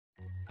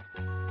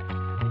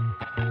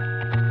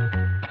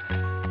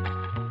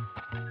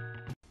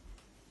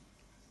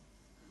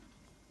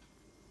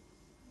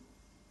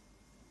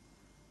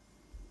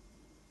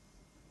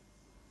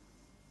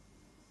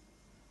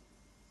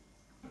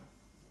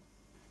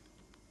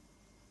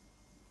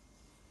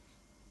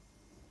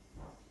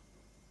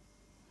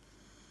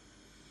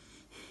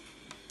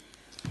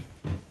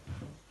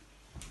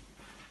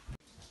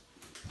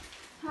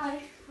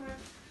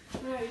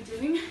you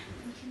doing?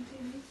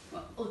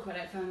 Well, look what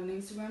I found on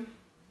Instagram.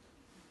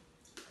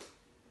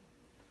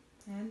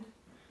 And?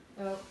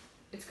 Well,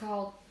 it's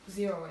called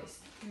zero waste.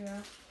 Yeah.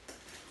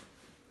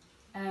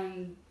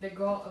 And the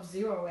goal of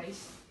zero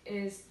waste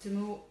is to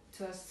move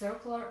to a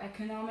circular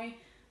economy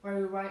where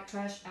we write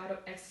trash out of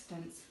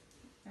existence.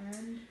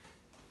 And?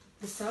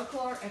 The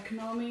circular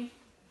economy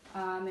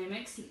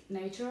mimics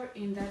nature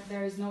in that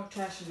there is no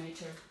trash in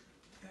nature.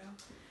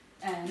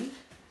 Yeah. And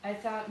I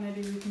thought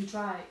maybe we can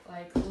try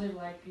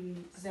live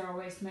in zero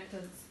waste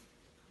methods.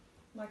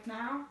 Like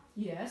now?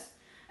 Yes.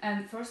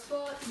 And first of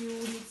all, you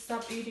need to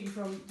stop eating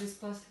from this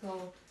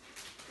plastical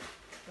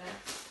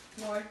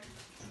bag. Why?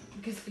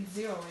 Because it's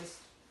zero waste.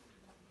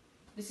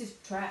 This is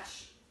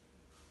trash.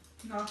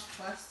 Not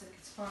plastic,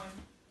 it's fine.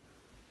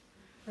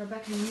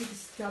 Rebecca, you need to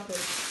stop it.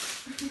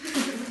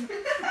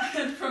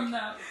 And from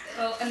now.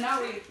 Well, and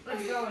now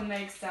let's go and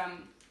make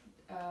some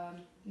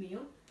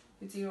meal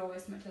with zero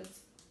waste methods.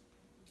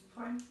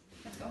 Fine.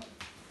 Let's go.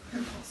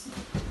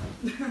 Impossible.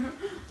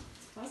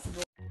 It's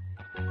possible.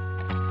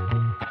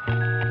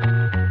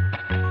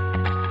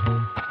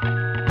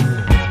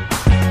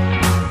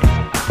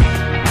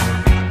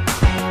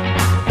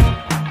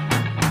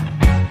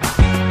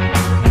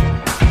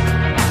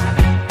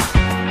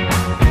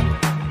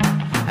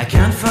 I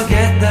can't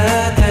forget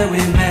the day we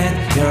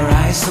met. Your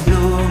eyes so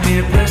blue,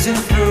 me pressing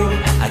through.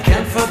 I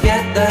can't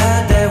forget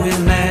the day we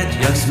met.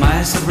 Your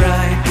smile so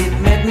bright, it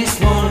made me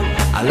swoon.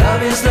 Our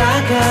love is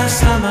like a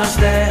summer's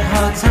day,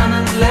 hot and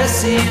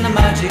endless in a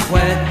magic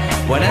way.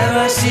 Whenever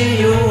I see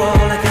you,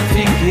 all I can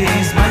think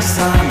is my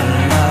summer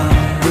love.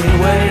 Been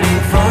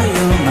waiting for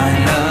you, my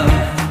love.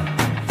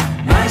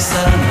 My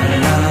summer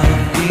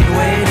love. Been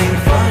waiting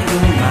for you,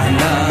 my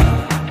love.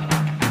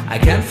 I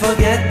can't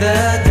forget the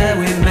day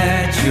we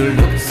met. You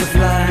looked so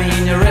fly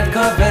in your red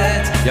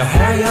Corvette. Your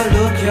hair, your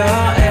look, your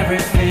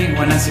everything.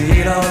 When I see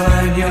it all,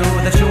 I knew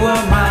that you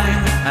were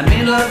mine. I'm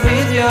in love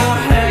with your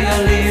hair,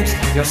 your lips,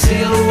 your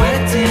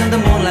silhouette in the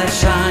moonlight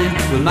shine.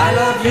 With my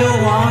love you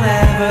won't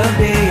ever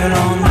be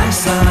alone. My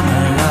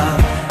summer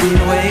love,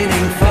 been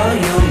waiting for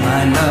you,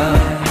 my love.